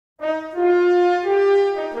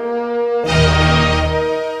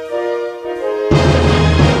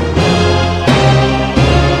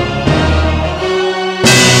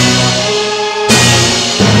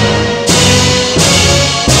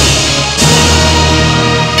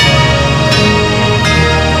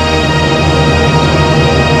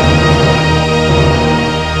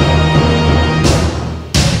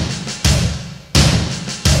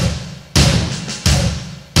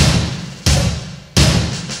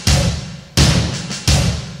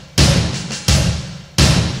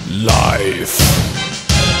Life.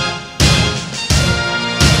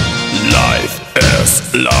 Life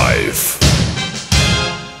is life.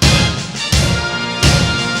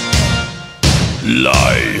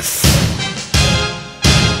 Life.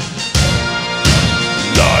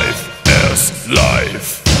 Life is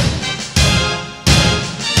life.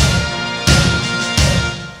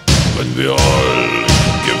 When we all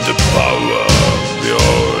give the power, we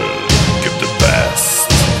all give the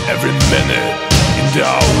best. Every minute in the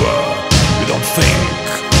hour, we don't think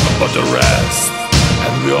about the rest.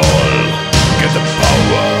 And we all get the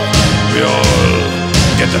power, we all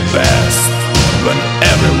get the best. When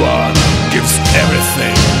everyone gives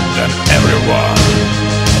everything, then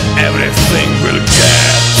everything will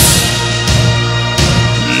get.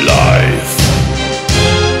 Life.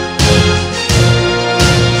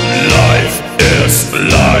 Life is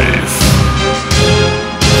life.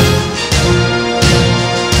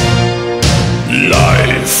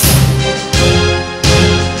 Life.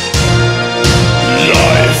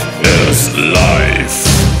 Life is life.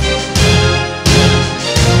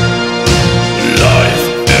 Life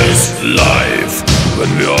is life.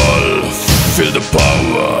 When we all feel the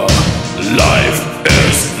power, life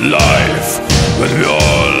is life. When we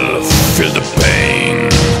all feel the pain,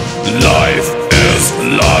 life is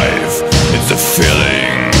life. It's the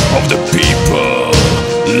feeling of the people.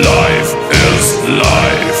 Life is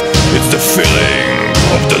life. It's the feeling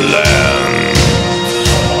of the land.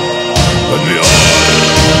 When we all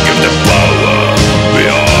give the power, we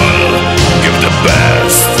all give the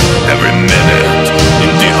best. Every minute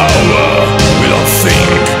in the hour, we don't think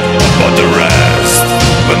about the rest.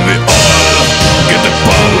 When we all get the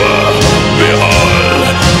power, we all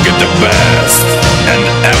get the best. And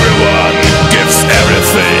everyone gives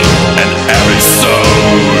everything, and every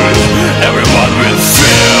soul, everyone will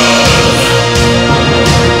feel.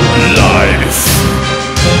 Life.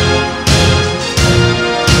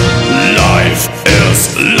 Life is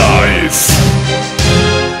life.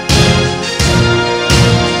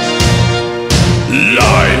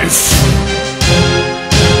 Life.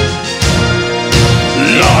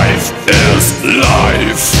 Life is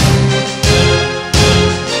life.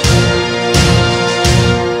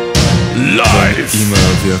 Life. Immer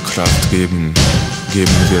wir Kraft geben,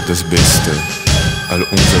 geben wir das Beste. All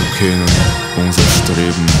unser Können, unser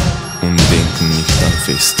Streben und denken nicht an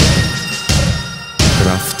Feste.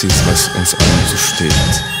 Kraft ist, was uns allen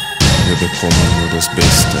zusteht. Wir bekommen nur das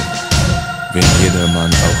Beste. Wenn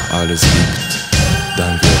jedermann auch alles gibt,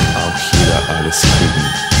 dann wird auch jeder alles kriegen.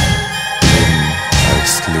 Leben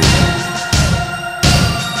heißt Leben.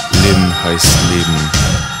 Leben heißt Leben,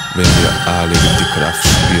 wenn wir alle die Kraft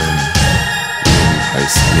spüren. Leben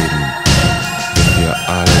heißt Leben, wenn wir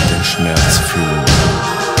alle den Schmerz fühlen.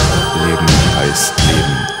 Leben heißt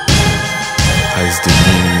Leben, heißt den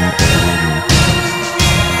Leben erleben.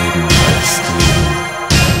 Leben heißt Leben.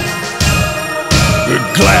 We're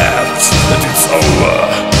glad that it's over.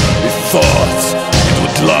 We thought it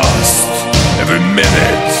would last. Every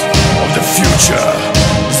minute of the future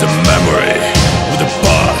is a memory.